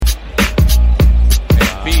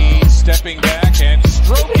stepping back and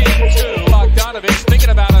stroking two. Bogdanovich thinking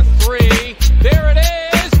about a three. There it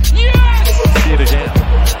is. Yes! See it again.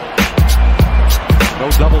 No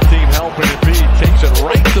double team help, and Embiid takes it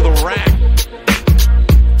right to the rack.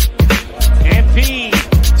 Embiid,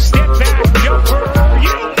 step back, jumper,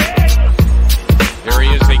 you bet. There he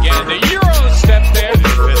is again. The Euro step there.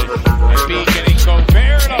 Embiid getting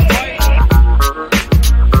Gobert to fight.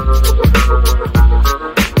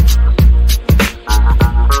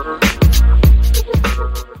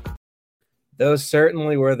 Those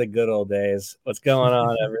certainly were the good old days. What's going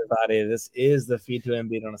on, everybody? This is the Feed to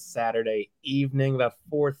Embiid on a Saturday evening, about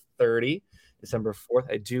 4:30, December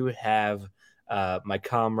 4th. I do have my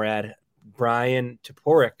comrade, Bryan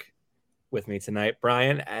Toporek, with me tonight.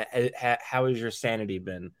 Bryan, how has your sanity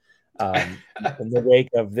been in the wake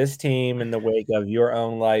of this team, in the wake of your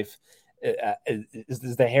own life?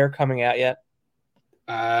 Is the hair coming out yet?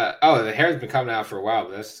 The hair's been coming out for a while,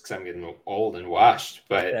 but that's because I'm getting old and washed.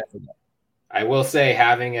 But I will say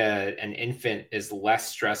having an infant is less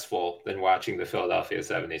stressful than watching the Philadelphia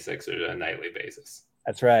 76ers on a nightly basis.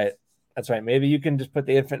 That's right. That's right. Maybe you can just put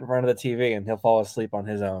the infant in front of the TV and he'll fall asleep on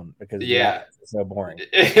his own because it's so boring.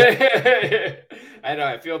 I know.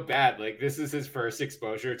 I feel bad. Like, this is his first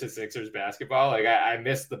exposure to Sixers basketball. Like, I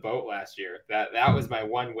missed the boat last year. That was my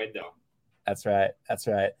one window. That's right. That's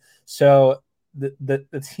right. So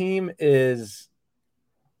the team is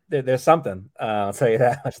there's something. I'll tell you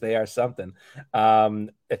that much. They are something.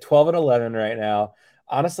 At 12-11 right now.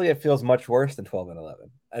 Honestly, it feels much worse than 12-11.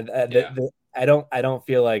 I don't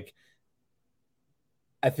feel like.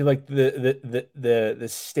 I feel like the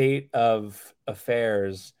state of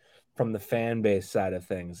affairs from the fan base side of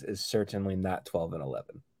things is certainly not 12-11.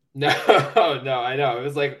 No, I know. It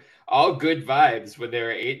was like all good vibes when they were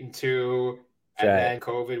 8-2, and then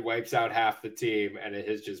COVID wipes out half the team, and it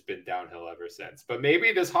has just been downhill ever since. But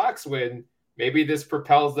maybe this Hawks win, maybe this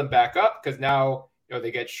propels them back up because now they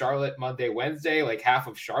get Charlotte Monday, Wednesday. Like half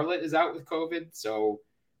of Charlotte is out with COVID, so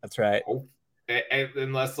that's right.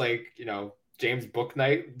 Unless James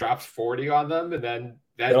Bouknight drops 40 on them, and then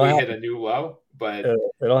we hit a new low. But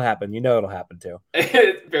it'll happen. It'll happen too.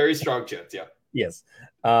 Very strong chance, yeah. Yes.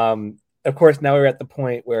 Of course, now we're at the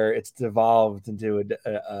point where it's devolved into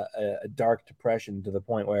a dark depression to the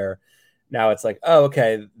point where now it's like, oh,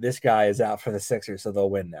 okay, this guy is out for the Sixers, so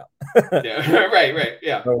they'll win now. Yeah, right,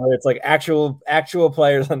 yeah. It's like actual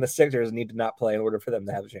players on the Sixers need to not play in order for them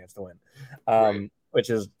to have a chance to win,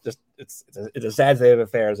 which is just it's a sad state of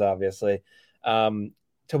affairs, obviously.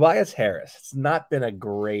 Tobias Harris, it's not been a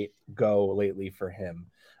great go lately for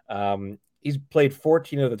him. He's played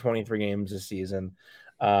 14 of the 23 games this season.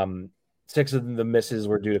 6 of the misses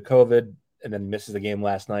were due to COVID, and then misses the game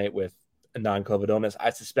last night with a non-COVID illness.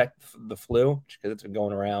 I suspect the flu, because it's been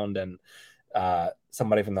going around, and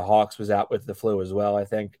somebody from the Hawks was out with the flu as well, I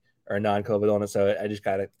think, or a non-COVID illness. So I just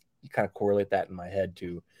got to kind of correlate that in my head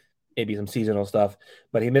to maybe some seasonal stuff.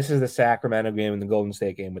 But he misses the Sacramento game and the Golden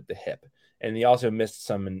State game with the hip. And he also missed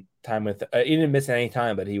some time with he didn't miss any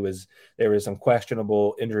time, but there was some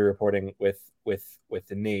questionable injury reporting with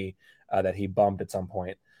the knee that he bumped at some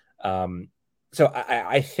point. So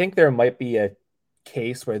I think there might be a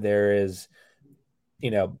case where there is,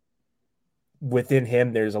 within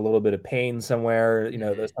him, there's a little bit of pain somewhere.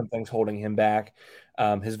 There's some things holding him back.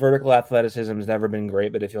 His vertical athleticism has never been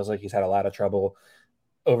great, but it feels like he's had a lot of trouble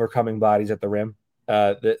overcoming bodies at the rim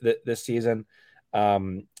this season.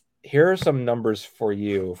 Here are some numbers for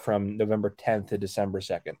you from November 10th to December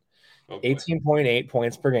 2nd. 18.8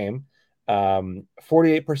 points per game,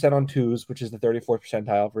 48% on twos, which is the 34th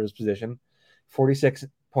percentile for his position,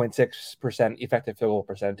 46.6% effective field goal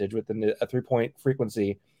percentage with a three-point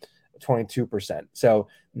frequency, 22%. So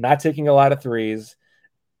not taking a lot of threes.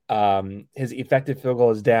 His effective field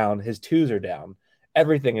goal is down. His twos are down.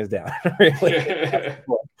 Everything is down. Really.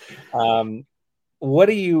 What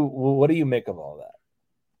do you make of all that?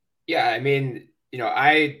 Yeah, I mean,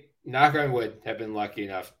 I, knock on wood, have been lucky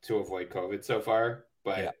enough to avoid COVID so far.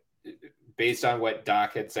 But based on what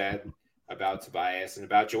Doc had said about Tobias and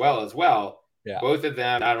about Joel as well, both of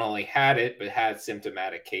them not only had it, but had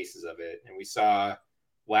symptomatic cases of it. And we saw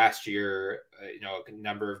last year, a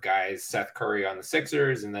number of guys, Seth Curry on the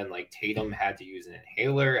Sixers, and then like Tatum had to use an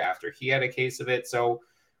inhaler after he had a case of it. So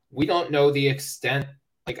we don't know the extent.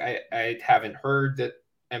 Like I haven't heard that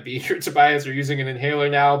Embiid or Tobias are using an inhaler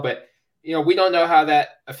now, but we don't know how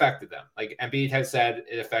that affected them. Like Embiid has said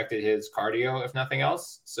it affected his cardio, if nothing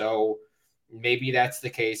else. So maybe that's the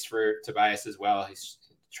case for Tobias as well. He's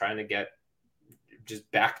trying to get just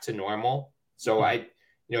back to normal. So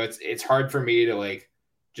it's hard for me to like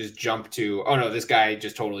just jump to, oh no, this guy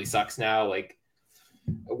just totally sucks now. Like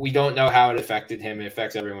we don't know how it affected him. It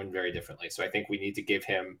affects everyone very differently. So I think we need to give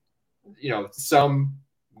him, some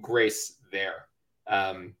grace there.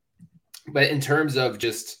 But in terms of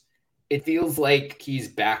just, it feels like he's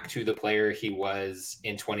back to the player he was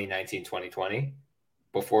in 2019, 2020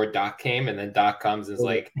 before Doc came. And then Doc comes and is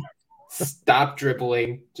like, stop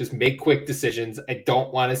dribbling, just make quick decisions. I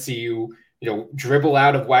don't want to see you, dribble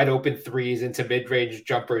out of wide open threes into mid-range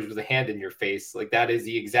jumpers with a hand in your face. Like, that is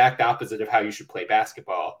the exact opposite of how you should play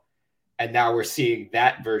basketball. And now we're seeing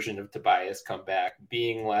that version of Tobias come back,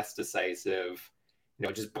 being less decisive,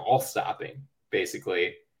 just ball stopping,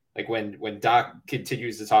 basically. Like when Doc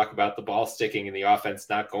continues to talk about the ball sticking and the offense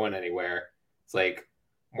not going anywhere, it's like,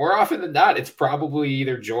 more often than not, it's probably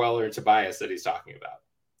either Joel or Tobias that he's talking about.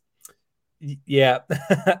 Yeah.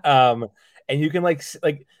 And you can like,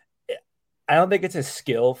 I don't think it's a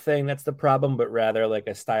skill thing that's the problem, but rather like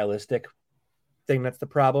a stylistic thing that's the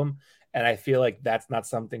problem. And I feel like that's not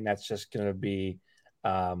something that's just going to be,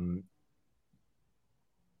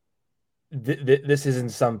 this isn't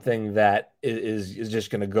something that is just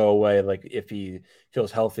going to go away. Like if he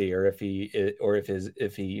feels healthy or if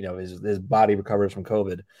his body recovers from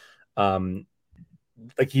COVID.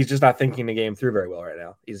 Like he's just not thinking the game through very well right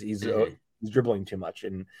now. He's dribbling too much.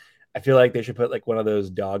 And I feel like they should put like one of those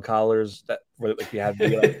dog collars that where like we have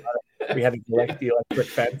the electric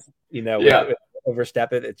fence,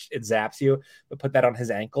 overstep it zaps you, but put that on his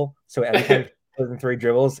ankle. So every time he goes in 3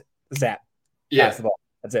 dribbles, zap. Pass the ball.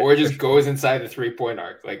 That's it. Or just goes inside the 3-point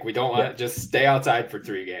arc. Like we don't want to just stay outside for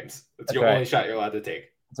 3 games. That's your only shot you're allowed to take.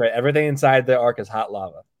 That's right. Everything inside the arc is hot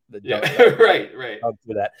lava. Right. I'll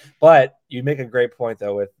do that. But you make a great point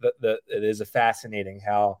though with it is fascinating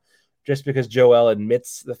how just because Joel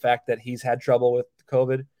admits the fact that he's had trouble with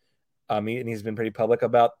COVID, and he's been pretty public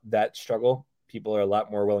about that struggle, people are a lot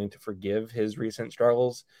more willing to forgive his recent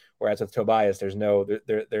struggles. Whereas with Tobias, there's no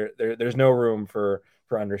room for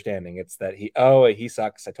understanding. It's that he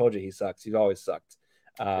sucks. I told you he sucks. He's always sucked.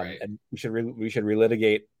 And we should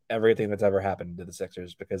relitigate everything that's ever happened to the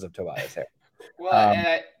Sixers because of Tobias Harris. Well,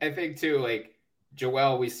 and I think too, like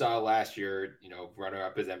Joel, we saw last year, runner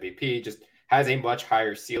up as MVP, just has a much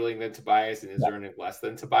higher ceiling than Tobias and is earning less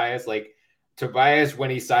than Tobias. Like Tobias, when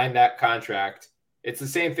he signed that contract, it's the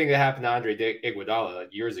same thing that happened to Andre Iguodala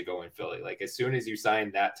years ago in Philly. Like as soon as you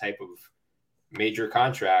sign that type of major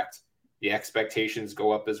contract, the expectations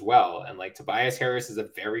go up as well. And like Tobias Harris is a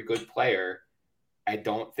very good player. I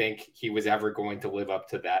don't think he was ever going to live up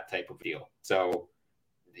to that type of deal. So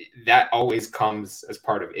that always comes as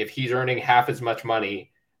part of, if he's earning half as much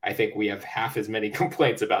money, I think we have half as many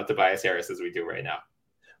complaints about Tobias Harris as we do right now.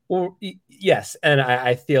 Well, yes. And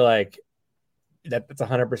I feel like that's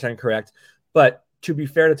 100% correct. But to be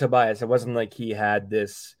fair to Tobias, it wasn't like he had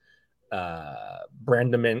this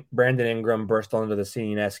Brandon Ingram burst onto the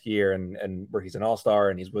scene-esque year and where he's an all-star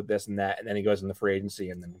and he's with this and that, and then he goes into free agency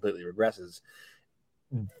and then completely regresses.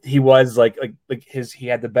 He was he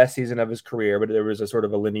had the best season of his career, but there was a sort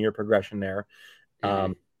of a linear progression there.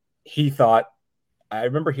 He thought, I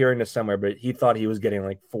remember hearing this somewhere, but he thought he was getting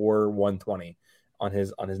like 120 on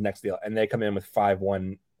his next deal, and they come in with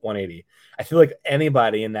 180. I feel like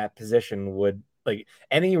anybody in that position would, like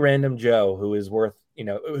any random Joe who is worth,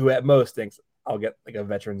 who at most thinks I'll get like a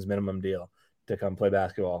veteran's minimum deal to come play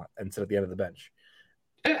basketball and sit at the end of the bench.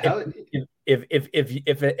 If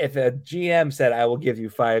a GM said I will give you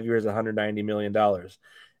 5 years, $190 million,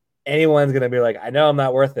 anyone's gonna be like, I know I'm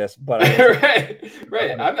not worth this, but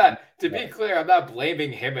right. I'm not. To be clear, I'm not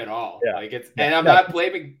blaming him at all. Yeah. And I'm not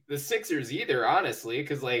blaming the Sixers either, honestly,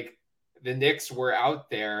 because like the Knicks were out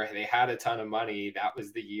there, they had a ton of money. That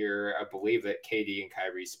was the year, I believe, that KD and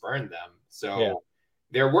Kyrie spurned them. So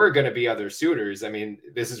there were going to be other suitors. I mean,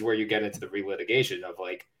 this is where you get into the relitigation of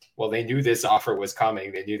like, well, they knew this offer was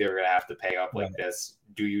coming. They knew they were going to have to pay up like this.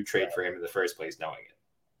 Do you trade for him in the first place, knowing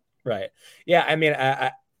it? Right. Yeah. I mean,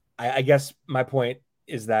 I guess my point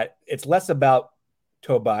is that it's less about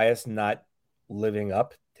Tobias not living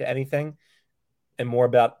up to anything and more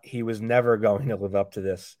about he was never going to live up to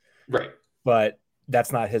this. Right. But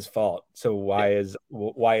that's not his fault. So why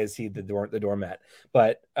is he the doormat?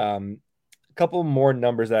 But a couple more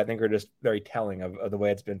numbers that I think are just very telling of the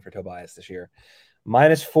way it's been for Tobias this year.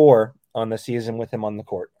 -4 on the season with him on the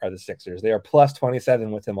court are the Sixers. They are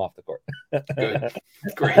 +27 with him off the court. Good.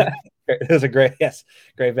 Great. Those are great. Yes.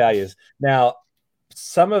 Great values. Now,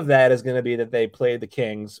 some of that is going to be that they played the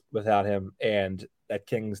Kings without him and that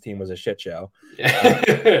Kings team was a shit show.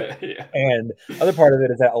 And other part of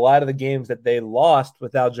it is that a lot of the games that they lost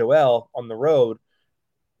without Joel on the road,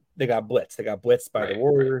 they got blitzed. They got blitzed by the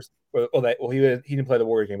Warriors. Right. He didn't play the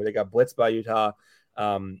Warriors game, but they got blitzed by Utah.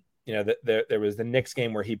 there was the Knicks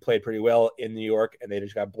game where he played pretty well in New York, and they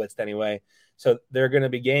just got blitzed anyway. So there are going to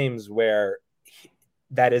be games where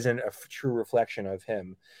that isn't a true reflection of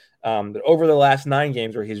him. But over the last 9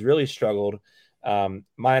 games where he's really struggled,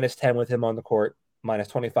 -10 with him on the court,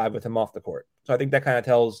 -25 with him off the court. So I think that kind of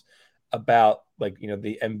tells about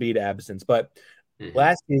the Embiid absence. But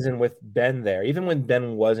last season with Ben there, even when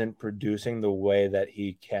Ben wasn't producing the way that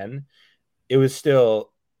he can, it was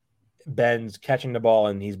still Ben's catching the ball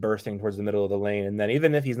and he's bursting towards the middle of the lane. And then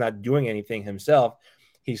even if he's not doing anything himself,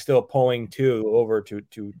 he's still pulling over to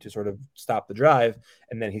sort of stop the drive.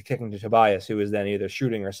 And then he's kicking to Tobias, who is then either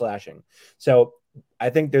shooting or slashing. So I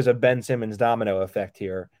think there's a Ben Simmons domino effect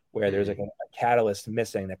here where there's a catalyst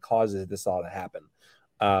missing that causes this all to happen.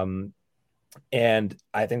 And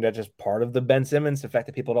I think that's just part of the Ben Simmons effect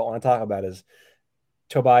that people don't want to talk about is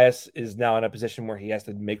Tobias is now in a position where he has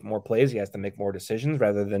to make more plays. He has to make more decisions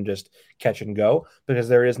rather than just catch and go, because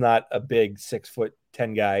there is not a big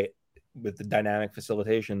 6'10" guy with the dynamic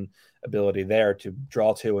facilitation ability there to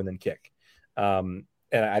draw to and then kick. And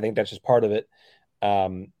I think that's just part of it.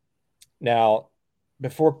 Now,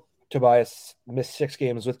 before Tobias missed 6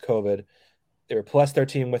 games with COVID, they were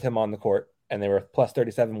 +13 with him on the court, and they were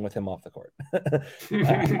 +37 with him off the court.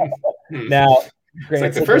 Now, it's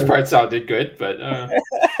like the first part sounded good, but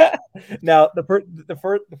now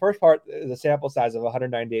the first part is a sample size of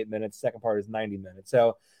 198 minutes. Second part is 90 minutes.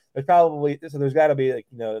 So there's got to be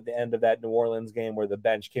the end of that New Orleans game where the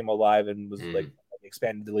bench came alive and was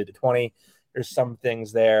expanded the lead to 20. There's some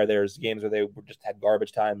things there. There's games where they just had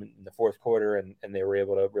garbage time in the fourth quarter and they were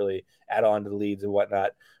able to really add on to the leads and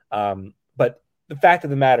whatnot. But the fact of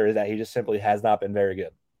the matter is that he just simply has not been very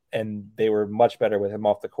good. And they were much better with him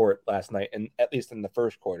off the court last night, and at least in the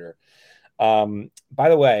first quarter. By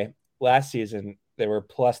the way, last season, they were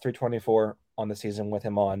 +324 on the season with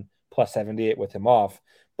him on, +78 with him off.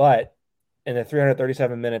 But in the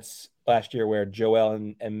 337 minutes last year where Joel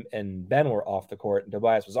and Ben were off the court and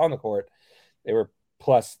Tobias was on the court, they were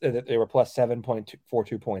plus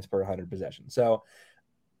 7.42 points per 100 possessions. So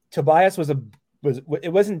Tobias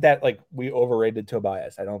it wasn't that we overrated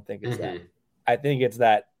Tobias. I don't think it's that. I think it's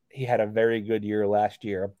that he had a very good year last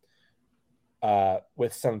year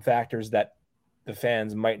with some factors that the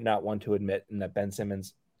fans might not want to admit, and that Ben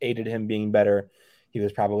Simmons aided him being better. He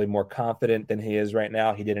was probably more confident than he is right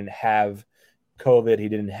now. He didn't have COVID. He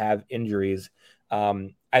didn't have injuries.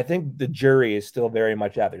 I think the jury is still very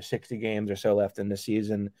much out. There's 60 games or so left in the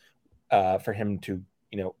season for him to,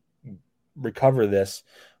 recover this.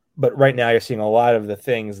 But right now you're seeing a lot of the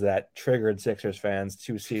things that triggered Sixers fans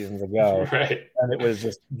 2 seasons ago. Right. And it was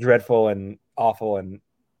just dreadful and awful and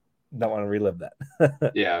don't want to relive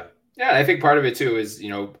that. Yeah. Yeah. I think part of it too is,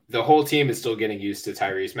 the whole team is still getting used to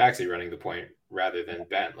Tyrese Maxey running the point rather than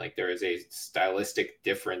Ben. There is a stylistic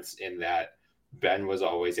difference in that Ben was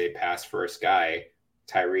always a pass first guy.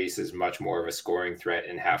 Tyrese is much more of a scoring threat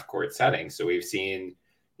in half court settings. So we've seen,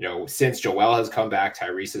 since Joel has come back,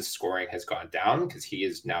 Tyrese's scoring has gone down because he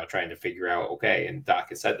is now trying to figure out, okay, and Doc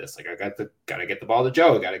has said this, I gotta get the ball to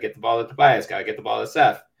Joe, gotta get the ball to Tobias, gotta get the ball to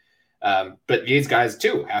Seth. But these guys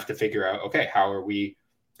too have to figure out, okay, how are we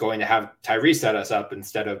going to have Tyrese set us up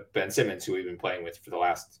instead of Ben Simmons, who we've been playing with for the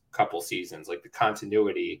last couple seasons? The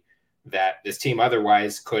continuity that this team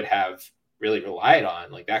otherwise could have really relied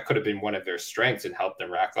on, that could have been one of their strengths and helped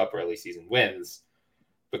them rack up early season wins.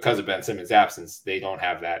 Because of Ben Simmons' absence, they don't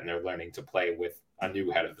have that, and they're learning to play with a new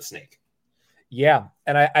head of the snake. Yeah,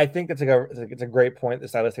 and I think it's a great point, the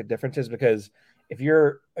stylistic differences, because if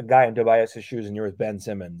you're a guy in Tobias' shoes and you're with Ben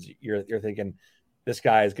Simmons, you're thinking, this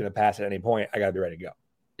guy is going to pass at any point. I got to be ready to go.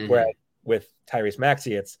 Mm-hmm. Whereas with Tyrese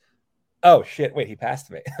Maxey, it's, oh shit, wait, he passed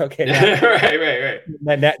me. Okay, now,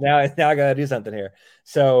 right. Now I got to do something here.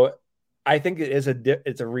 So I think it is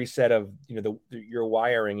it's a reset of your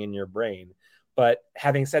wiring in your brain. But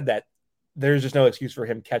having said that, there's just no excuse for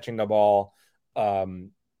him catching the ball,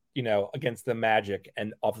 against the Magic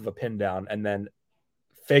and off of a pin down and then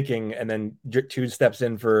faking and then 2 steps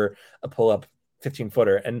in for a pull-up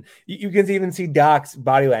 15-footer. And you can even see Doc's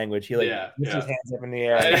body language. He puts his hands up in the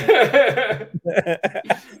air.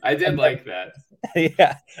 I did like that.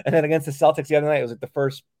 Yeah. And then against the Celtics the other night, it was the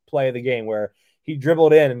first play of the game where he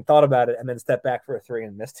dribbled in and thought about it and then stepped back for a 3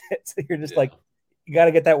 and missed it. So you're just you got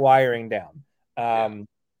to get that wiring down.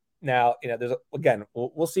 Now, there's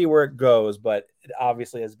we'll see where it goes, but it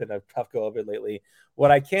obviously has been a tough go of it lately. What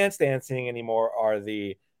I can't stand seeing anymore are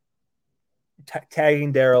the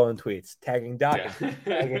tagging Daryl in tweets, tagging Doc,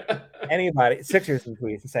 tagging anybody, Sixers in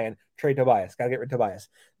tweets, and saying trade Tobias, gotta get rid of Tobias.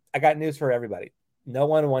 I got news for everybody. No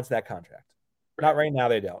one wants that contract. Not right now.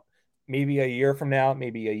 They don't. Maybe a year from now,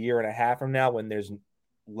 maybe a year and a half from now, when there's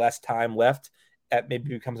less time left, that maybe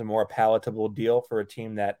becomes a more palatable deal for a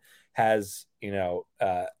team that has,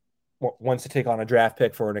 wants to take on a draft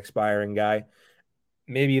pick for an expiring guy.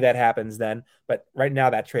 Maybe that happens then, but right now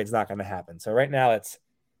that trade's not going to happen. So right now it's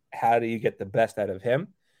how do you get the best out of him?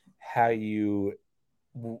 How you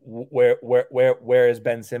where is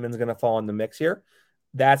Ben Simmons going to fall in the mix here?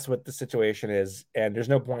 That's what the situation is, and there's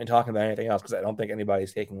no point in talking about anything else because I don't think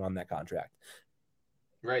anybody's taking on that contract.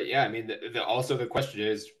 Right. Yeah. I mean, also the question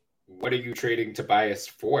is, what are you trading Tobias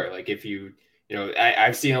for? Like, if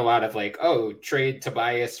I've seen a lot of like, oh, trade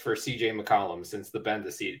Tobias for CJ McCollum since the bend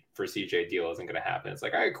the seat for CJ deal isn't going to happen. It's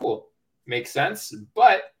like, all right, cool, makes sense.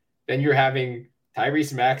 But then you're having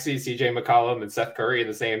Tyrese Maxey, CJ McCollum, and Seth Curry in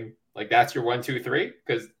the same. Like, that's your 1, 2, 3,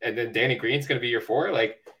 and then Danny Green's going to be your 4.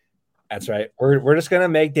 Like, that's right. We're just going to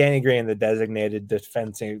make Danny Green the designated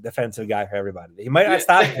defensive guy for everybody. He might not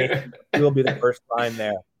stop me. He will be the first line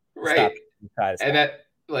there. Right. And that,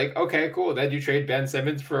 like, okay, cool. Then you trade Ben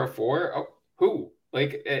Simmons for a 4. Oh, who?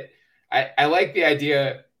 Like, I like the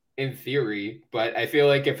idea in theory, but I feel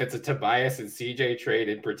like if it's a Tobias and CJ trade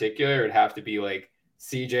in particular, it'd have to be like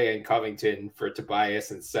CJ and Covington for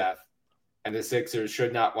Tobias and Seth. And the Sixers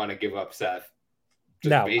should not want to give up Seth,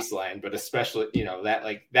 just baseline, but especially,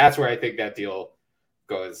 that's where I think that deal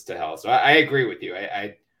goes to hell. So I agree with you.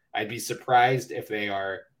 I'd be surprised if they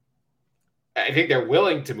are. I think they're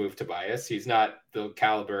willing to move Tobias. He's not the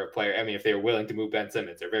caliber of player. I mean, if they're willing to move Ben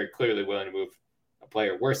Simmons, they're very clearly willing to move a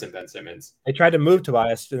player worse than Ben Simmons. They tried to move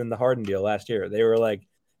Tobias in the Harden deal last year. They were like,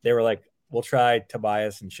 we'll try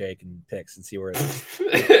Tobias and Shake and picks and see where it is.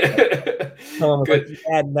 Someone was like,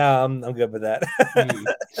 yeah, no, I'm good with that.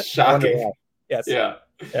 Shocking. Yes. Yeah.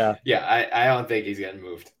 I don't think he's getting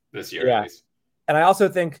moved this year. Yeah. At least. And I also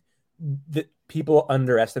think that people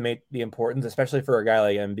underestimate the importance, especially for a guy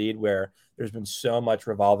like Embiid, where there's been so much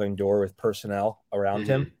revolving door with personnel around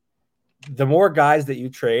him. The more guys that you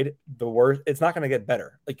trade, the worse. It's not going to get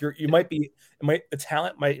better. Like the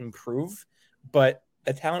talent might improve, but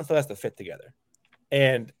the talent still has to fit together.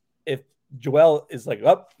 And if Joel is like,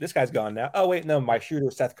 oh, this guy's gone now. Oh, wait, no, my shooter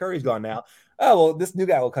Seth Curry's gone now. Oh, well, this new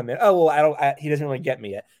guy will come in. Oh, well, he doesn't really get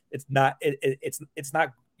me yet. It's not. It's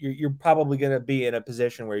not. You're probably going to be in a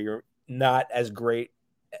position where you're not as great,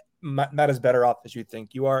 not as better off as you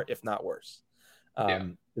think you are, if not worse.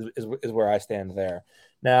 Is where I stand there.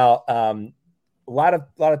 Now, a lot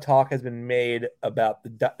of talk has been made about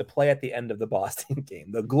the play at the end of the Boston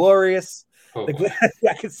game. The glorious. I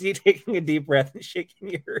can see you taking a deep breath and shaking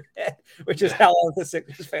your head, which is how all the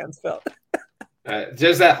Sixers fans felt.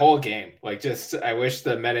 Just that whole game. Like, I wish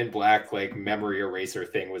the Men in Black like memory eraser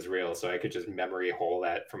thing was real, so I could just memory hole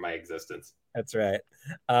that from my existence. That's right.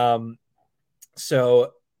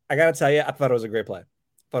 So I gotta tell you, I thought it was a great play.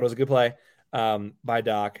 Thought it was a good play by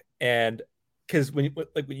Doc, and because when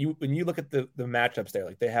you look at the matchups there,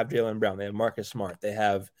 like they have Jaylen Brown, they have Marcus Smart, they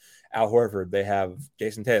have Al Horford, they have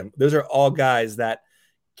Jason Tatum. Those are all guys that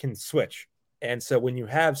can switch. And so when you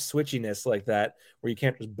have switchiness like that, where you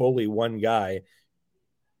can't just bully one guy,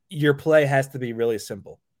 your play has to be really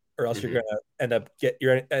simple, or else you're going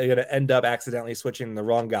to end up accidentally switching the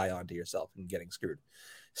wrong guy onto yourself and getting screwed.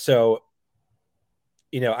 So,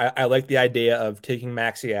 I like the idea of taking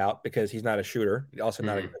Maxey out because he's not a shooter, also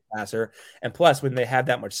not a good passer. And plus, when they have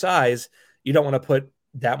that much size, you don't want to put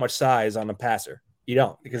that much size on a passer. You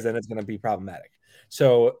don't, because then it's going to be problematic.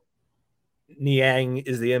 So Niang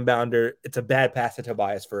is the inbounder. It's a bad pass to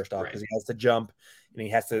Tobias first off because he has to jump and he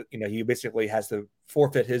has to, he basically has to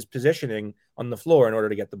forfeit his positioning on the floor in order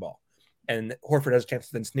to get the ball. And Horford has a chance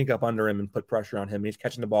to then sneak up under him and put pressure on him. And he's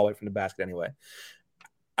catching the ball away from the basket anyway.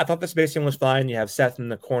 I thought the spacing was fine. You have Seth in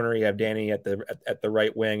the corner, you have Danny at the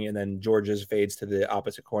right wing, and then George's fades to the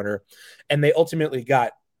opposite corner. And they ultimately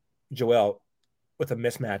got Joel with a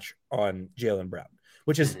mismatch on Jaylen Brown,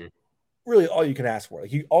 which is really all you can ask for.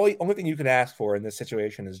 Like only thing you can ask for in this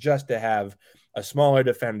situation is just to have a smaller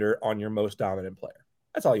defender on your most dominant player.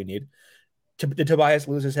 That's all you need. Did Tobias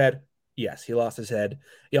lose his head? Yes, he lost his head.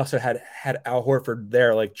 He also had Al Horford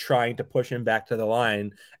there, like trying to push him back to the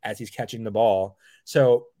line as he's catching the ball.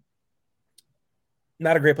 So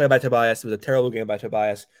not a great play by Tobias. It was a terrible game by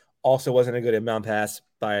Tobias. Also wasn't a good inbound pass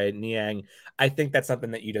by Niang. I think that's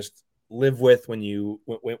something that you just live with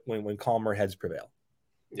when calmer heads prevail.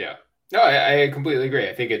 Yeah. No, I completely agree.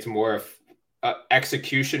 I think it's more of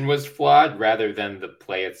execution was flawed rather than the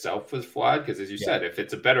play itself was flawed. Because as you said, if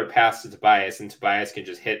it's a better pass to Tobias and Tobias can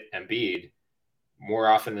just hit Embiid, more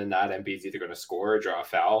often than not, Embiid's either going to score or draw a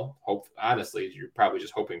foul. Honestly, you're probably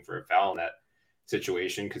just hoping for a foul in that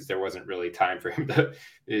situation because there wasn't really time for him to,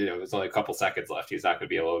 there's only a couple seconds left. He's not going to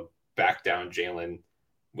be able to back down Jaylen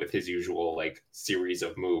with his usual like series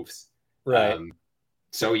of moves. Right.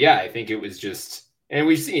 So yeah, I think it was just, and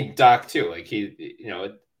we've seen Doc too. Like he,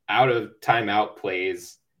 out of timeout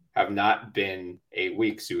plays have not been a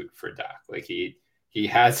weak suit for Doc. Like he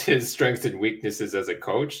has his strengths and weaknesses as a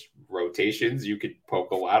coach. Rotations you could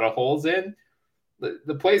poke a lot of holes in.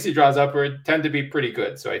 The plays he draws up tend to be pretty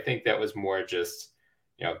good. So I think that was more just,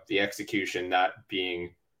 the execution not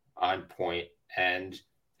being on point. And,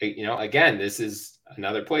 again, this is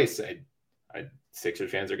another place.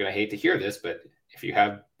 Sixers fans are going to hate to hear this, but if you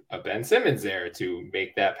have a Ben Simmons there to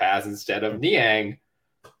make that pass instead of Niang,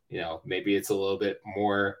 maybe it's a little bit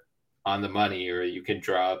more on the money, or you can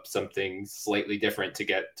draw up something slightly different to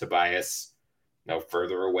get Tobias,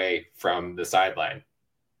 further away from the sideline.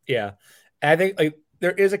 Yeah. I think like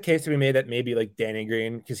there is a case to be made that maybe like Danny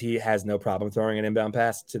Green, because he has no problem throwing an inbound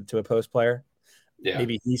pass to a post player. Yeah.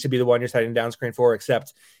 Maybe he should be the one you're setting down screen for,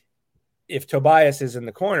 except if Tobias is in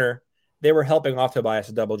the corner, they were helping off Tobias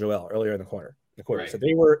to double Joel earlier in the quarter. Right. So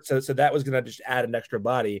they were, so that was going to just add an extra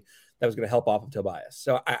body that was going to help off of Tobias.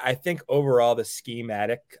 So I think overall the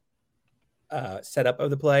schematic setup of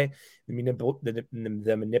the play, the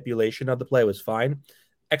manipulation of the play was fine.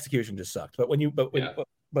 Execution just sucked. But when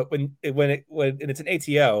it's an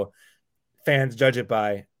ATO, fans judge it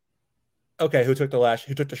by, okay, who took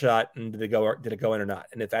the shot, and did it go in or not?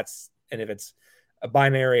 And if it's a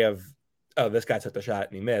binary of, oh, this guy took the shot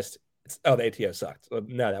and he missed, it's, oh, the ATO sucked. Well,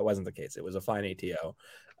 no, that wasn't the case. It was a fine ATO.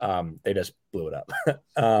 They just blew it up.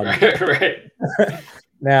 Right.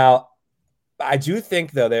 Now, I do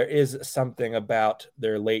think, though, there is something about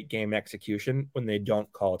their late game execution when they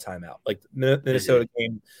don't call a timeout. Like Minnesota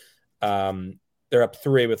game, they're up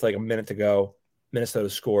 3 with like a minute to go. Minnesota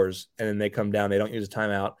scores, and then they come down. They don't use a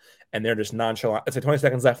timeout, and they're just nonchalant. It's like 20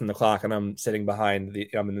 seconds left in the clock, and I'm sitting behind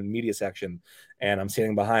I'm in the media section, and I'm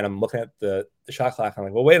sitting behind. I'm looking at the shot clock. I'm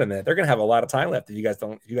like, well, wait a minute. They're going to have a lot of time left if you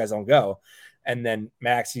guys don't go. And then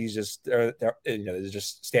Maxi's just they're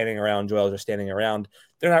just standing around. Joel's just standing around.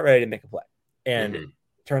 They're not ready to make a play, and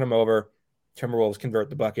turn them over. Timberwolves convert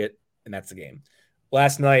the bucket, and that's the game.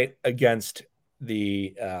 Last night against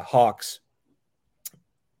the Hawks,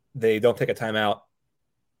 they don't take a timeout.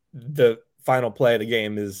 The final play of the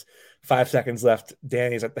game is 5 seconds left.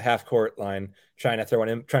 Danny's at the half court line trying to throw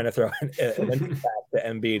an pass to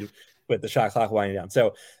Embiid with the shot clock winding down.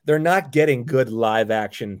 So they're not getting good live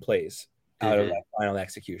action plays out of that final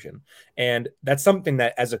execution. And that's something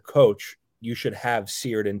that as a coach, you should have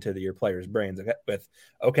seared into your players' brains with,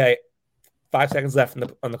 okay, 5 seconds left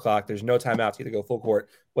on the clock. There's no timeouts. You either go full court.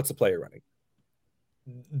 What's the player running?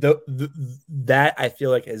 That I feel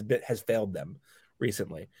like has failed them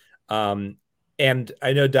recently. And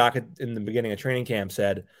I know Doc in the beginning of training camp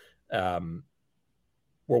said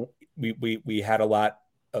we had a lot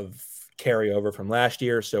of carryover from last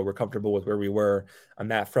year, so we're comfortable with where we were on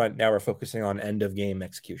that front. Now we're focusing on end of game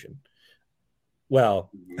execution. Well,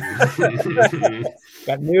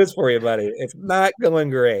 got news for you, buddy. It's not going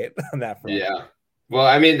great on that front. Yeah. Well,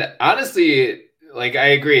 I mean, honestly, like I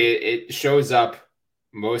agree, it shows up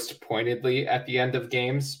most pointedly at the end of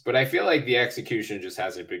games, but I feel like the execution just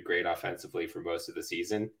hasn't been great offensively for most of the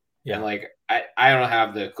season. Yeah. And like I don't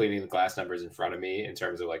have the cleaning the glass numbers in front of me in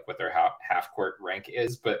terms of like what their half court rank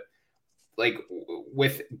is, but like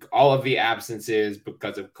with all of the absences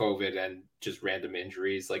because of COVID and just random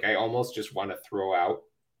injuries, like I almost just want to throw out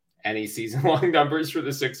any season long numbers for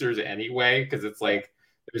the Sixers anyway, because it's like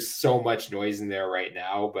there's so much noise in there right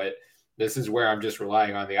now. But this is where I'm just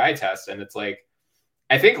relying on the eye test, and it's like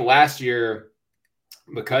I think last year,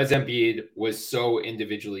 because Embiid was so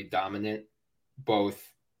individually dominant, both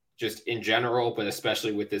just in general, but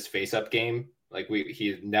especially with this face-up game, like he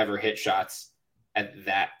had never hit shots at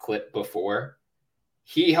that clip before.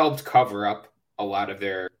 He helped cover up a lot of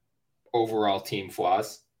their overall team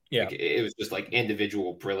flaws. Yeah, like, it was just like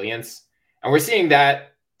individual brilliance, and we're seeing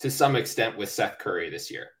that to some extent with Seth Curry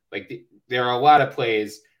this year. Like there are a lot of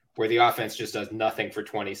plays where the offense just does nothing for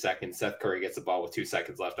 20 seconds. Seth Curry gets the ball with 2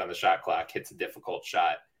 seconds left on the shot clock, hits a difficult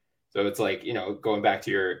shot. So it's like, going back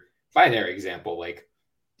to your binary example, like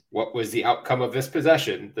what was the outcome of this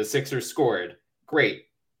possession? The Sixers scored. Great.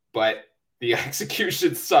 But the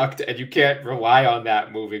execution sucked, and you can't rely on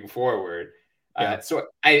that moving forward. Yeah. So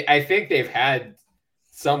I think they've had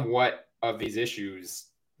somewhat of these issues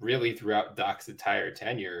really throughout Doc's entire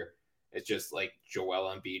tenure. It's just like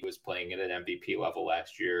Joel Embiid was playing at an MVP level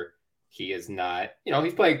last year. He is not,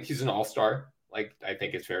 he's an all-star. Like, I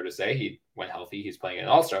think it's fair to say he went healthy. He's playing at an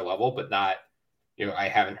all-star level, but not, I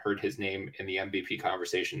haven't heard his name in the MVP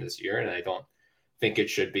conversation this year, and I don't think it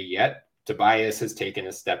should be yet. Tobias has taken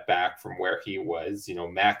a step back from where he was.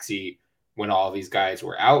 Maxey when all these guys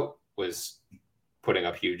were out was putting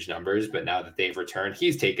up huge numbers, but now that they've returned,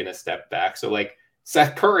 he's taken a step back. So like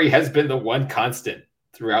Seth Curry has been the one constant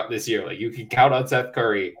throughout this year. Like you can count on Seth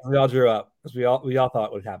Curry. We all drew up because we all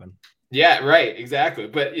thought would happen. Yeah, right, exactly.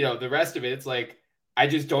 But the rest of it, it's like I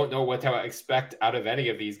just don't know what to expect out of any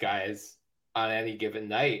of these guys on any given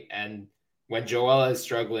night. And when Joel is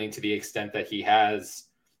struggling to the extent that he has,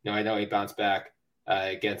 I know he bounced back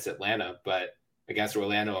against Atlanta, but against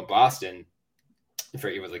Orlando and Boston,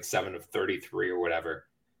 he was like 7 of 33 or whatever.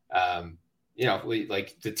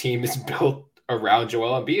 Like the team is built around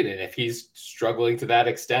Joel Embiid, and if he's struggling to that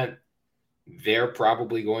extent, they're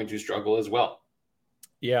probably going to struggle as well.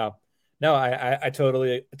 Yeah, no, I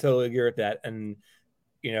totally agree with that, and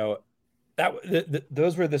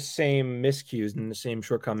those were the same miscues and the same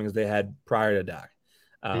shortcomings they had prior to Doc.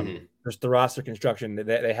 Just the roster construction,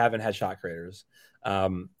 they haven't had shot creators.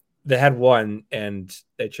 They had one, and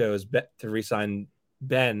they chose to re-sign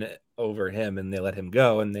Ben over him, and they let him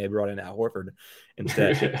go, and they brought in Al Horford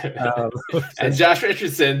instead. And Josh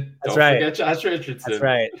Richardson. That's Don't right. forget Josh Richardson.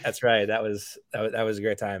 That's right. That was a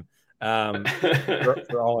great time.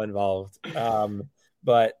 We're all involved.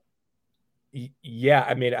 But yeah,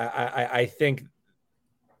 I mean, I think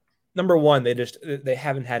number one, they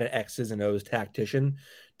haven't had an X's and O's tactician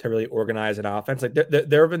to really organize an offense. Like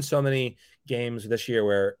there have been so many games this year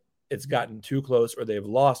where it's gotten too close or they've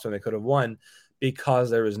lost when they could have won because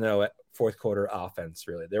there was no fourth quarter offense.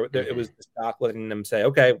 Really, it was the stock letting them say,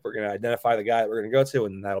 "Okay, we're going to identify the guy that we're going to go to,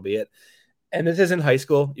 and that'll be it." And this isn't high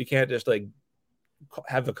school. You can't just like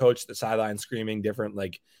have the coach at the sideline screaming different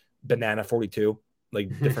like banana 42, like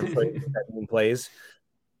different plays.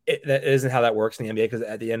 That isn't how that works in the NBA, because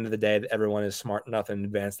at the end of the day, everyone is smart enough and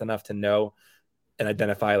advanced enough to know and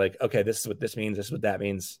identify like, okay, this is what this means. This is what that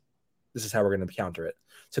means. This is how we're going to counter it.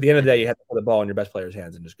 So at the end of the day, you have to put the ball in your best player's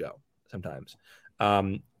hands and just go sometimes.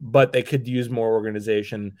 But they could use more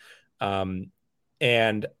organization.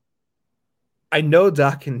 And I know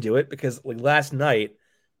Doc can do it because like last night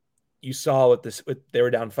you saw they were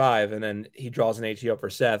down 5 and then he draws an ATO for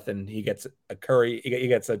Seth and he gets a Curry, he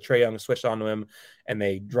gets a Trae Young switched onto him and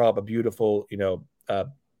they draw up a beautiful,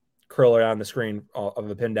 curl around the screen of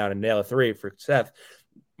a pin down and nail a 3 for Seth.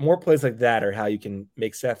 More plays like that are how you can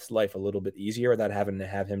make Seth's life a little bit easier without having to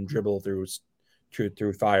have him dribble through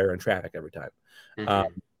fire and traffic every time. So I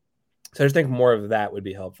just think more of that would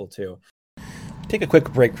be helpful too. Take a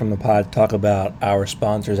quick break from the pod to talk about our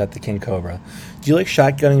sponsors at the King Cobra. Do you like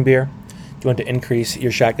shotgunning beer? Do you want to increase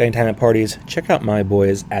your shotgunning time at parties? Check out my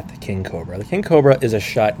boys at the King Cobra. The King Cobra is a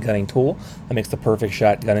shotgunning tool that makes the perfect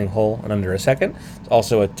shotgunning hole in under a second. It's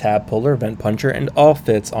also a tab puller, vent puncher, and all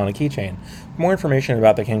fits on a keychain. For more information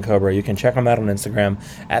about the King Cobra, you can check them out on Instagram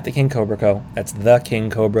at the King Cobra Co. That's the King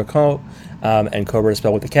Cobra Co. And Cobra is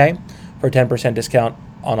spelled with a K. For a 10% discount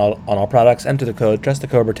on all products, enter the code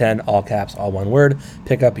TrustTheCobra10, all caps, all one word.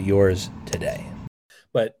 Pick up yours today.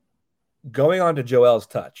 But going on to Joel's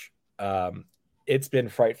touch, it's been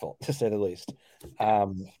frightful, to say the least.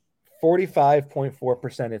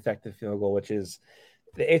 45.4% effective field goal, which is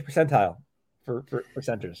the 8th percentile for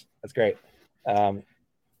centers. That's great.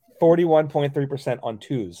 41.3% on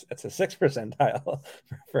twos. That's a 6th percentile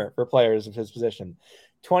for players of his position.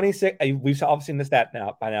 26. We've all seen the stat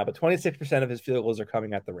by now, but 26% of his field goals are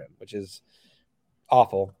coming at the rim, which is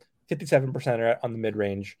awful. 57% are on the mid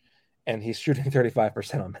range, and he's shooting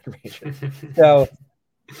 35% on mid range. So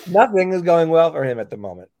nothing is going well for him at the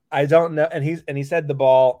moment. I don't know, and he said the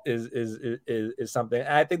ball is something.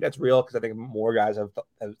 And I think that's real because I think more guys have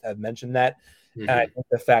mentioned that. And I think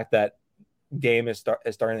the fact that game is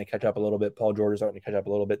starting to catch up a little bit. Paul George is starting to catch up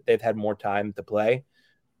a little bit. They've had more time to play.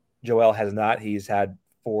 Joel has not. He's had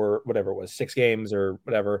 6 games or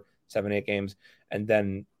whatever, 7, 8 games, and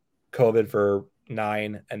then COVID for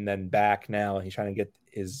 9, and then back now. He's trying to get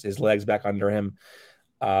his legs back under him.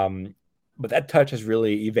 But that touch has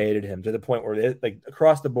really evaded him to the point where like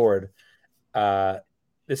across the board,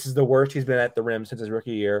 this is the worst he's been at the rim since his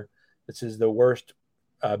rookie year. This is the worst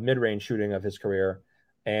mid-range shooting of his career.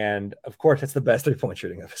 And of course, it's the best 3-point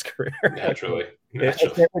shooting of his career. Naturally.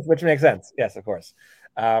 Which makes sense. Yes, of course.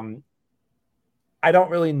 I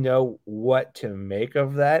don't really know what to make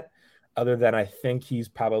of that, other than I think he's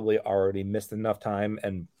probably already missed enough time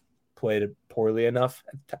and played it poorly enough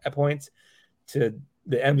at points to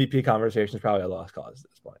the MVP conversation is probably a lost cause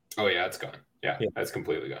at this point. Oh yeah, it's gone. Yeah. That's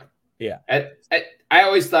completely gone. Yeah. I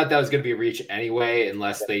always thought that was going to be a reach anyway,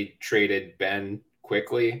 unless they traded Ben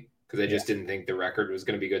quickly, because I just didn't think the record was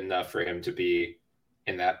going to be good enough for him to be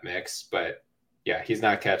in that mix. But yeah, he's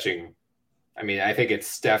not catching. I mean, I think it's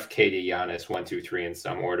Steph, KD, Giannis, 1, 2, 3 in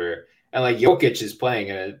some order, And like Jokic is playing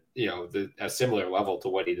at a similar level to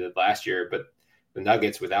what he did last year, but the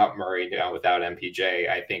Nuggets without Murray, without MPJ,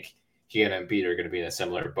 I think he and Embiid are going to be in a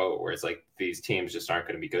similar boat where it's like these teams just aren't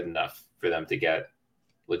going to be good enough for them to get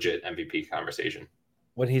legit MVP conversation.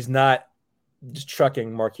 When he's not just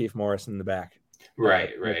trucking Markieff Morris in the back. Right.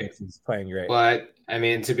 He's playing great. But, I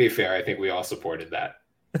mean, to be fair, I think we all supported that.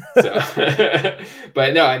 So,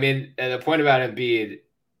 but no, I mean, the point about Embiid,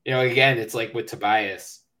 again, it's like with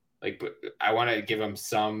Tobias, like I want to give him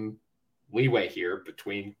some leeway here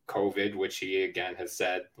between COVID, which he again has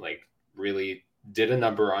said like really did a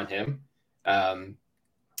number on him, and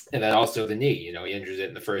then also the knee. He injured it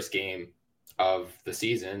in the first game of the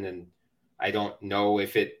season, and I don't know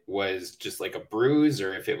if it was just like a bruise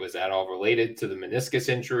or if it was at all related to the meniscus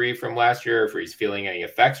injury from last year, if he's feeling any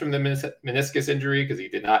effects from the meniscus injury, because he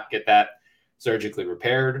did not get that surgically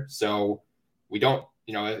repaired. So we don't,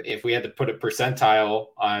 if we had to put a percentile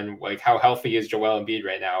on like how healthy is Joel Embiid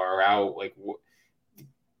right now, or how like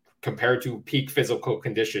compared to peak physical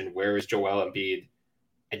condition, where is Joel Embiid?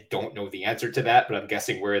 I don't know the answer to that, but I'm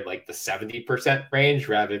guessing we're in like the 70% range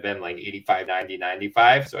rather than like 85, 90,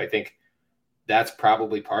 95. So I think that's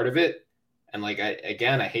probably part of it. And like,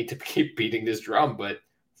 I hate to keep beating this drum, but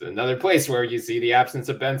it's another place where you see the absence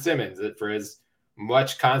of Ben Simmons. That for as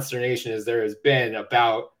much consternation as there has been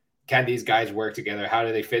about can these guys work together, how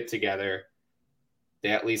do they fit together, they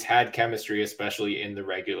at least had chemistry, especially in the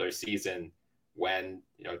regular season when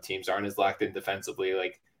teams aren't as locked in defensively.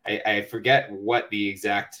 Like I forget what the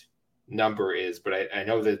exact number is, but I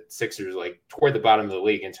know the Sixers like toward the bottom of the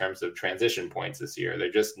league in terms of transition points this year.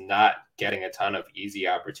 They're just not getting a ton of easy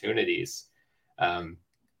opportunities. And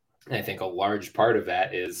I think a large part of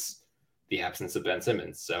that is the absence of Ben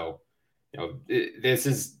Simmons. So, this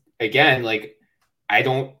is again, like, I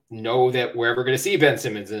don't know that we're ever going to see Ben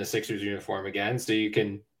Simmons in a Sixers uniform again. So you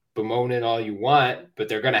can bemoan it all you want, but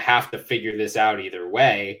they're going to have to figure this out either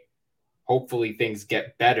way. Hopefully things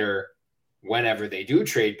get better whenever they do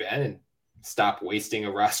trade Ben and stop wasting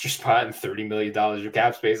a roster spot and $30 million of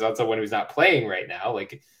cap space on someone who's not playing right now.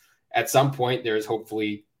 Like at some point there's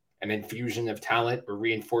hopefully an infusion of talent or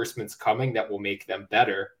reinforcements coming that will make them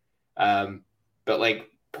better. But like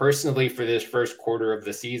personally for this first quarter of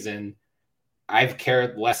the season, I've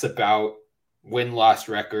cared less about win-loss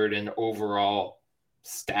record and overall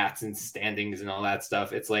stats and standings and all that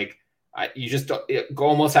stuff. It's like you just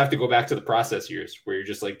almost have to go back to the process years where you're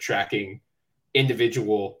just like tracking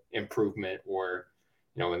individual improvement or,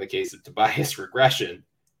 in the case of Tobias, regression.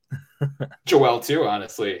 Joel too,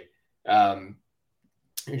 honestly.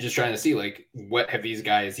 You're just trying to see like what have these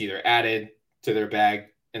guys either added to their bag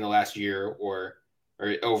in the last year or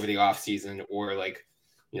over the off season, or like,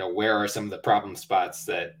 where are some of the problem spots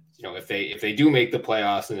that, if they do make the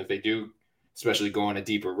playoffs and if they do, especially go on a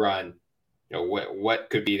deeper run, what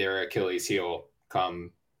could be their Achilles heel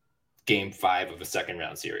come game 5 of a second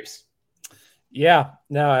round series? Yeah,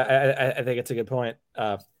 no, I think it's a good point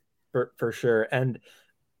for sure. And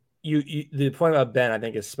you the point about Ben, I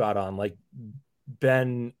think, is spot on. Like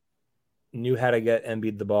Ben knew how to get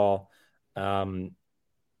Embiid the ball.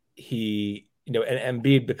 He, and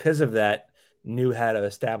Embiid, because of that, knew how to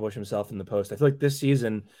establish himself in the post. I feel like this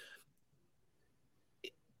season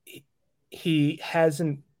he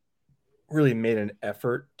hasn't really made an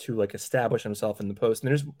effort to like establish himself in the post.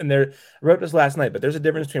 And I wrote this last night, but there's a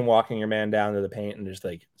difference between walking your man down to the paint and just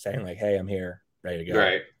like saying like, hey, I'm here, ready to go.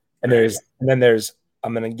 Right. And then there's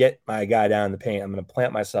I'm going to get my guy down in the paint. I'm going to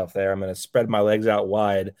plant myself there. I'm going to spread my legs out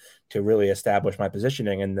wide to really establish my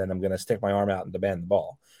positioning. And then I'm going to stick my arm out and demand the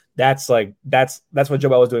ball. That's what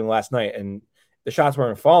Joel was doing last night. And the shots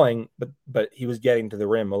weren't falling, but he was getting to the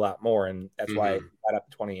rim a lot more. And that's why he got up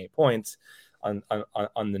to 28 points on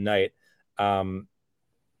the night.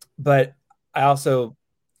 But I also,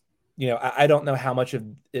 I don't know how much of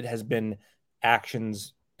it has been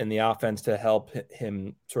actions in the offense to help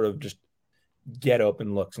him sort of just get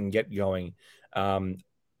open looks and get going.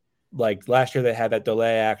 Like last year they had that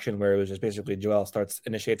delay action where it was just basically Joel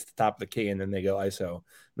initiates the top of the key and then they go ISO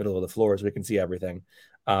middle of the floor so we can see everything.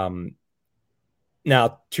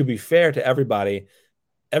 Now, to be fair to everybody,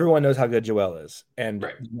 everyone knows how good Joel is and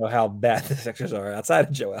how bad the Sixers are outside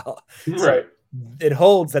of Joel. Right. So it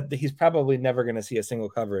holds that he's probably never going to see a single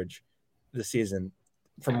coverage this season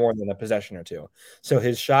for more than a possession or two. So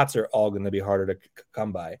his shots are all going to be harder to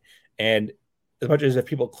come by. And as much as if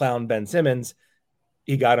people clown Ben Simmons,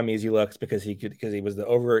 he got him easy looks because he had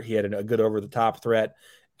a good over the top threat.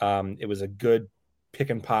 It was a good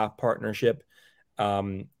pick and pop partnership.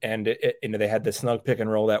 And they had the snug pick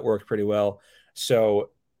and roll that worked pretty well.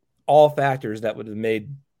 So all factors that would have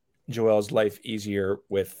made Joel's life easier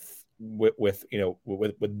with with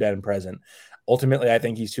Ben present. Ultimately, I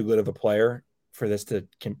think he's too good of a player for this to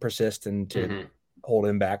persist and to hold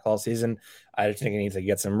him back all season. I just think he needs to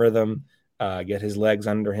get some rhythm, get his legs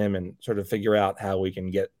under him, and sort of figure out how we can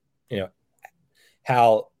get,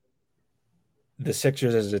 how the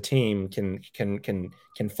Sixers as a team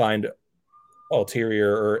can find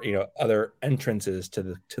ulterior or other entrances to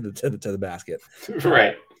the basket.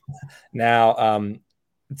 Right. Now,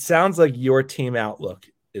 it sounds like your team outlook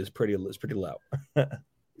is pretty low.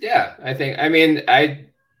 Yeah,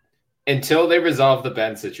 until they resolve the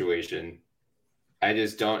Ben situation, I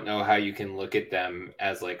just don't know how you can look at them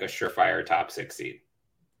as like a surefire top 6 seed.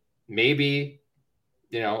 Maybe,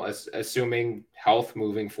 assuming health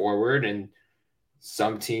moving forward, and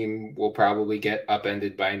some team will probably get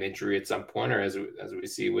upended by an injury at some point, or as we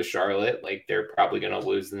see with Charlotte, like they're probably going to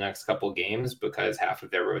lose the next couple games because half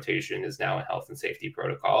of their rotation is now in health and safety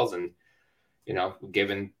protocols. And,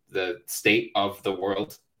 given the state of the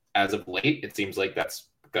world as of late, it seems like that's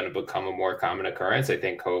going to become a more common occurrence. I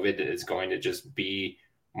think COVID is going to just be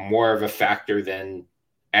more of a factor than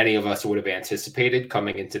any of us would have anticipated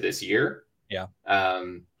coming into this year. Yeah.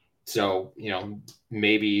 So,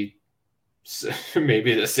 maybe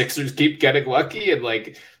the Sixers keep getting lucky and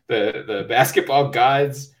like the basketball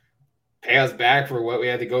gods pay us back for what we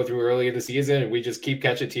had to go through early in the season, and we just keep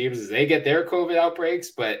catching teams as they get their COVID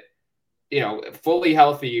outbreaks. But, fully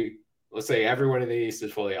healthy, let's say everyone in the East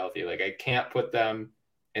is fully healthy. Like I can't put them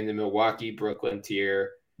in the Milwaukee, Brooklyn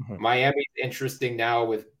tier. Miami's interesting now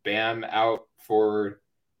with Bam out for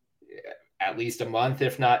at least a month,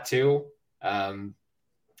 if not 2.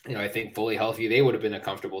 I think fully healthy, they would have been a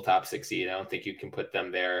comfortable top 6 seed. I don't think you can put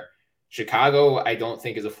them there. Chicago, I don't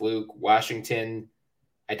think is a fluke. Washington,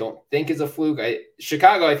 I don't think is a fluke.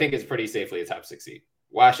 Chicago, I think is pretty safely a top 6 seed.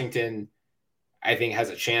 Washington, I think has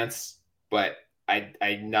a chance, but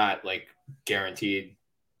I'm not like guaranteed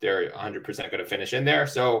they're 100% going to finish in there.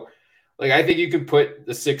 So like, I think you can put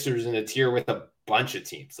the Sixers in a tier with a bunch of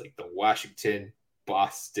teams like the Washington,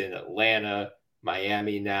 Boston, Atlanta,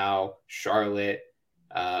 Miami now, Charlotte.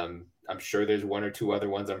 I'm sure there's 1 or 2 other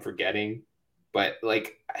ones I'm forgetting, but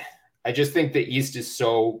like, I just think the East is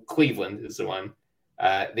so Cleveland is the one.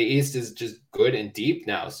 The East is just good and deep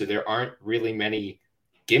now. So there aren't really many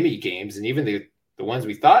gimme games. And even the ones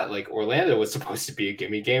we thought like Orlando was supposed to be a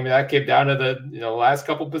gimme game, and that came down to the, last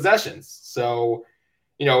couple possessions. So,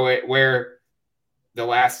 where the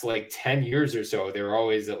last like 10 years or so, there were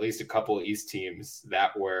always at least a couple of East teams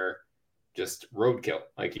that were just roadkill.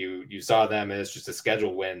 Like you saw them as just a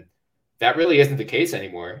schedule win. That really isn't the case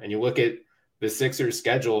anymore. And you look at the Sixers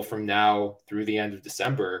schedule from now through the end of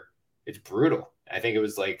December, it's brutal. I think it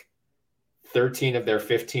was like 13 of their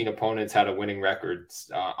 15 opponents had a winning record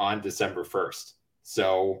on December 1st.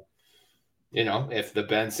 So, if the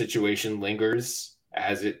Ben situation lingers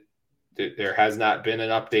as there has not been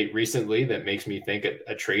an update recently that makes me think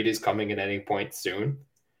a trade is coming at any point soon.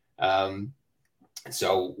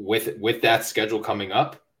 So with that schedule coming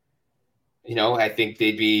up, I think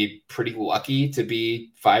they'd be pretty lucky to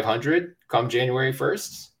be 500 come January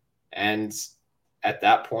 1st. And at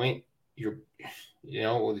that point, you'll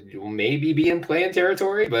maybe be in play-in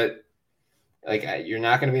territory, but like you're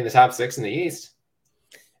not going to be in the top 6 in the East.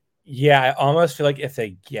 Yeah, I almost feel like if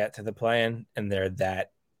they get to the play-in and they're at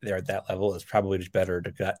that level, it's probably just better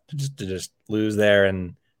to just lose there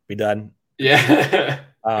and be done. Yeah.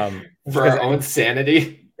 For our own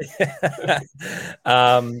sanity.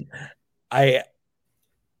 I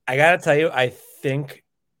gotta tell you, I think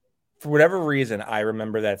for whatever reason, I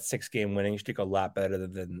remember that 6-game winning streak a lot better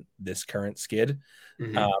than this current skid.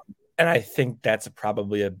 And I think that's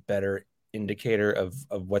probably a better indicator of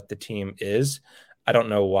what the team is. I don't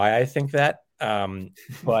know why I think that,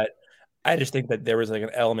 but I just think that there was like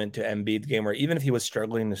an element to Embiid's game where even if he was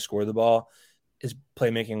struggling to score the ball, his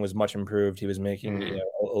playmaking was much improved. He was making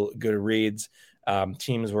good reads.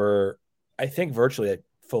 Teams were, I think, virtually at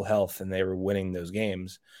full health, and they were winning those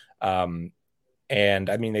games. And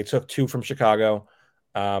I mean, they took 2 from Chicago,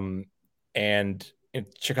 and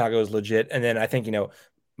Chicago is legit. And then I think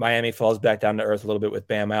Miami falls back down to earth a little bit with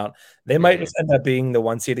Bam out. They might just end up being the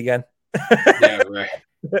 1 seed again. Yeah, right.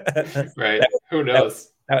 Right. Who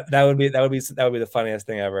knows? That would be the funniest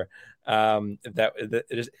thing ever. It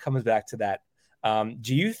just comes back to that.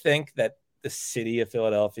 Do you think that the city of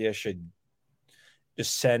Philadelphia should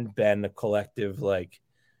just send Ben a collective like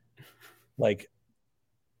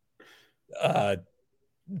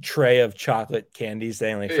tray of chocolate candy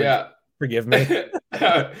saying like Forgive me.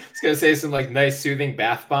 I was gonna say some like nice soothing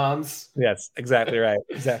bath bombs. Yes, exactly right.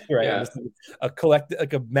 Exactly right. Yeah. Just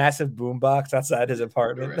like a massive boombox outside his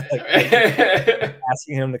apartment, like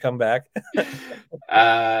asking him to come back.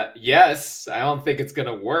 Yes, I don't think it's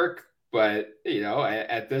gonna work, but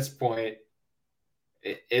at this point,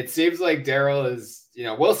 it seems like Daryl is.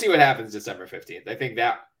 We'll see what happens December 15th. I think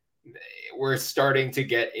that we're starting to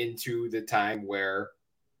get into the time where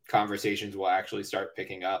conversations will actually start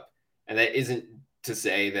picking up, and that isn't to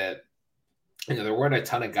say that there weren't a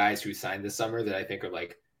ton of guys who signed this summer that I think are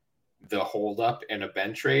like the holdup in a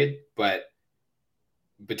Ben trade, but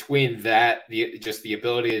between that, the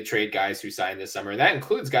ability to trade guys who signed this summer, that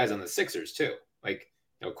includes guys on the Sixers too. Like,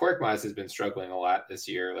 Korkmaz has been struggling a lot this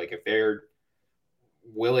year. Like, if they're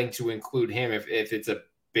willing to include him, if it's a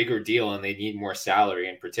bigger deal and they need more salary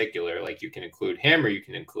in particular, like, you can include him or you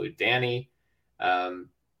can include Danny.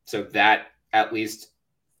 So that at least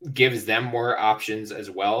gives them more options as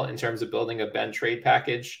well in terms of building a Ben trade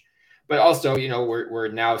package. But also,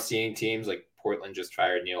 we're now seeing teams like Portland just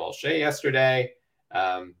fired Neil Olshey yesterday.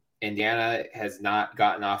 Indiana has not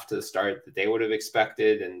gotten off to the start that they would have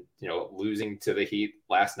expected, and losing to the Heat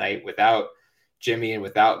last night without Jimmy and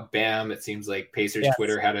without Bam, it seems like Pacers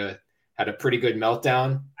Twitter had a pretty good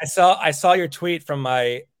meltdown. I saw your tweet from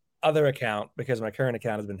my other account because my current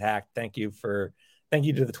account has been hacked. Thank you to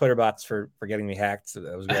the Twitter bots for getting me hacked. So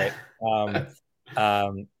that was great.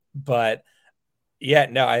 But yeah,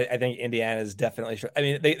 no, I think Indiana is definitely. I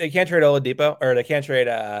mean, they can't trade Oladipo, or they can't trade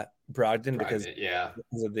Brogdon because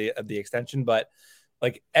of the extension. But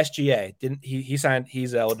like SGA didn't he signed?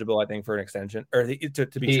 He's eligible, I think, for an extension or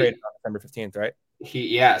to be traded on December 15th, right?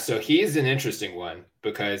 So he's an interesting one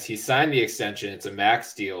because he signed the extension. It's a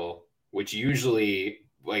max deal, which usually,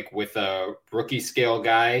 like with a rookie scale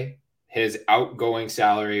guy, his outgoing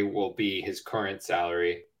salary will be his current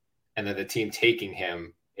salary, and then the team taking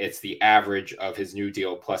him, it's the average of his new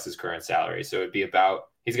deal plus his current salary. So it'd be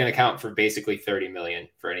he's going to count for basically $30 million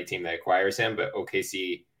for any team that acquires him, but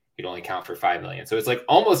OKC could only count for $5 million. So it's like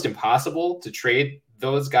almost impossible to trade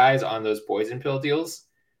those guys on those poison pill deals.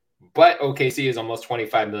 But OKC is almost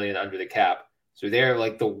 $25 million under the cap. So they're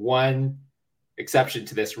like the one exception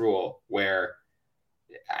to this rule where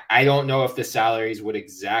I don't know if the salaries would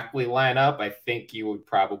exactly line up. I think OKC would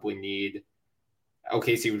probably need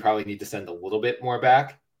to send a little bit more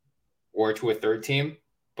back or to a third team,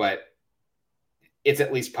 but it's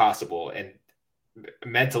at least possible. And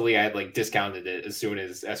mentally, I had like discounted it as soon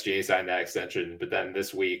as SGA signed that extension. But then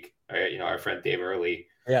this week, our friend Dave Early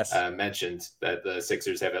mentioned that the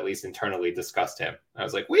Sixers have at least internally discussed him. I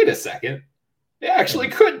was like, wait a second. They actually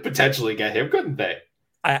could potentially get him, couldn't they?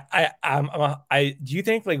 Do you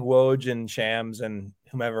think like Woj and Shams and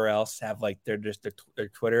whomever else have like their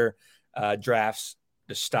Twitter drafts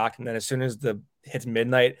just stocked, and then as soon as the hits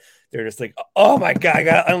midnight, they're just like, oh my god, I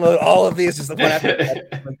gotta unload all of these. Just like what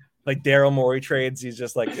happened? Like Daryl Morey trades, he's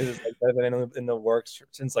just like been in the works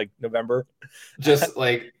since like November. Just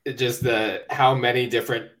the how many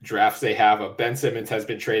different drafts they have of Ben Simmons has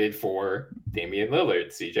been traded for Damian Lillard,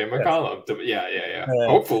 CJ McCollum. Yeah.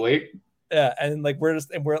 Hopefully. Yeah, and like we're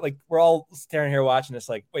all staring here watching this,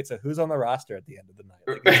 like, wait, so who's on the roster at the end of the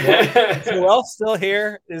night? Like, is Joel still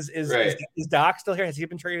here? Is Doc still here? Has he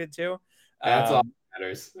been traded too? That's all that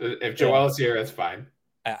matters. If Joel's here, that's fine.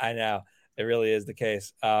 I know it really is the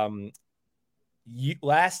case. Last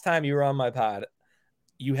time you were on my pod,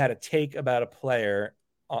 you had a take about a player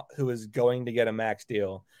who is going to get a max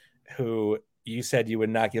deal, who you said you would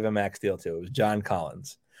not give a max deal to. It was John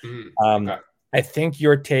Collins. Okay. I think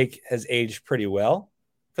your take has aged pretty well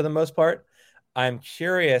for the most part. I'm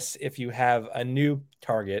curious if you have a new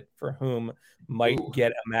target for whom might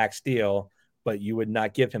get a max deal, but you would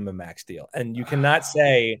not give him a max deal. And you cannot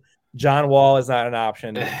say John Wall is not an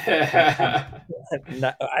option. I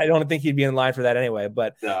don't think he'd be in line for that anyway,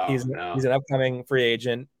 but he's an upcoming free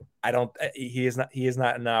agent. He is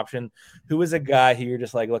not an option. Who is a guy who you're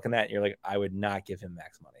just like looking at and you're like, I would not give him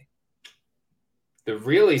max money? The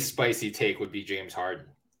really spicy take would be James Harden.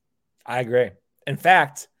 I agree. In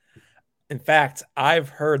fact, I've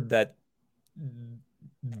heard that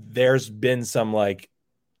there's been some like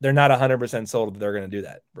they're not 100% sold that they're going to do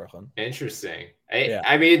that, Brooklyn. Interesting.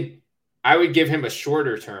 I mean, I would give him a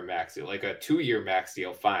shorter term max deal, like a 2-year max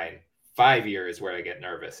deal. Fine. 5 years is where I get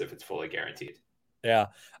nervous if it's fully guaranteed. Yeah.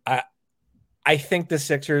 I think the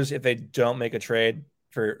Sixers, if they don't make a trade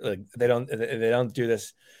for like they don't do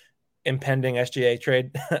this impending SGA trade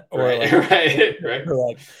or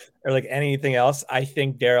like anything else, I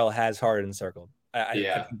think Daryl has Harden circled. I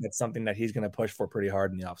think that's something that he's going to push for pretty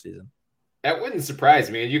hard in the offseason. That wouldn't surprise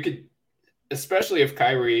me. And especially if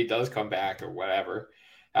Kyrie does come back or whatever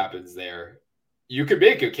happens there, you could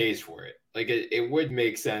make a case for it. Like it would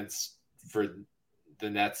make sense for the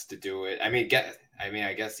Nets to do it. I mean,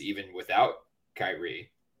 I guess even without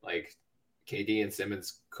Kyrie, like KD and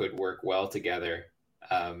Simmons could work well together.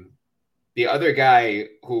 The other guy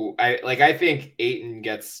who I think Ayton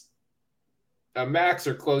gets a max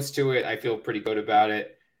or close to it. I feel pretty good about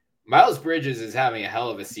it. Miles Bridges is having a hell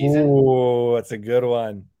of a season. Oh, that's a good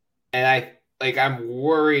one. And I'm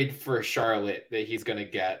worried for Charlotte that he's going to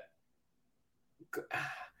get.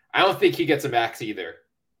 I don't think he gets a max either.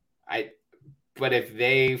 But if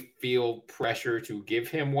they feel pressure to give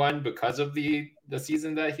him one because of the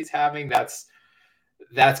season that he's having, that's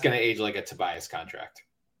going to age like a Tobias contract.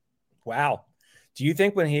 Wow. Do you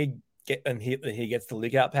think when he gets the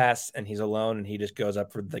league out pass and he's alone and he just goes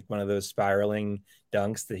up for like one of those spiraling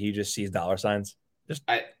dunks that he just sees dollar signs?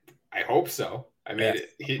 I hope so. I mean,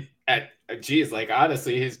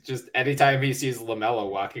 honestly, he's just anytime he sees LaMelo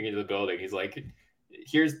walking into the building, he's like,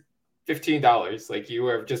 here's $15. Like, you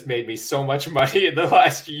have just made me so much money in the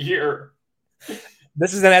last year.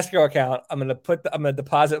 This is an escrow account. I'm gonna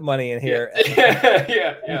deposit money in here.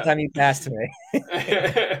 Yeah. Anytime you pass to me.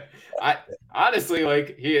 I honestly,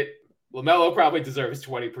 like, LaMelo probably deserves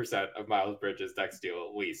 20% of Miles Bridges' next deal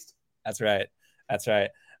at least. That's right.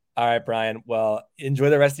 All right, Bryan. Well, enjoy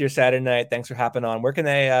the rest of your Saturday night. Thanks for hopping on. Where can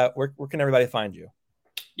everybody find you?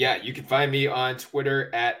 Yeah, you can find me on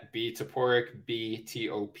Twitter at btoporek,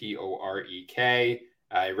 BTOPOREK.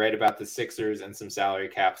 I write about the Sixers and some salary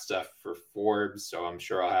cap stuff for Forbes, so I'm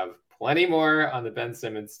sure I'll have plenty more on the Ben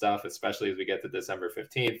Simmons stuff, especially as we get to December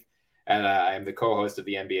 15th. And I am the co-host of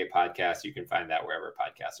the NBA podcast. You can find that wherever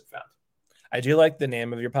podcasts are found. I do like the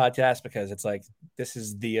name of your podcast because it's like, this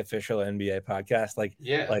is the official NBA podcast.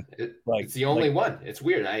 It's the only one. It's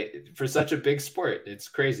weird. For such a big sport, it's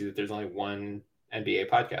crazy that there's only one NBA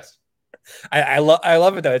podcast. I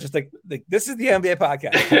love it though. It's just like this is the NBA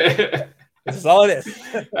podcast. This is all it is.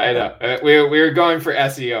 I know. We were going for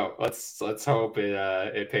SEO. Let's hope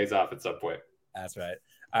it pays off at some point. That's right.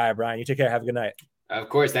 All right, Bryan, you take care. Have a good night. Of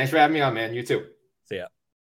course. Thanks for having me on, man. You too.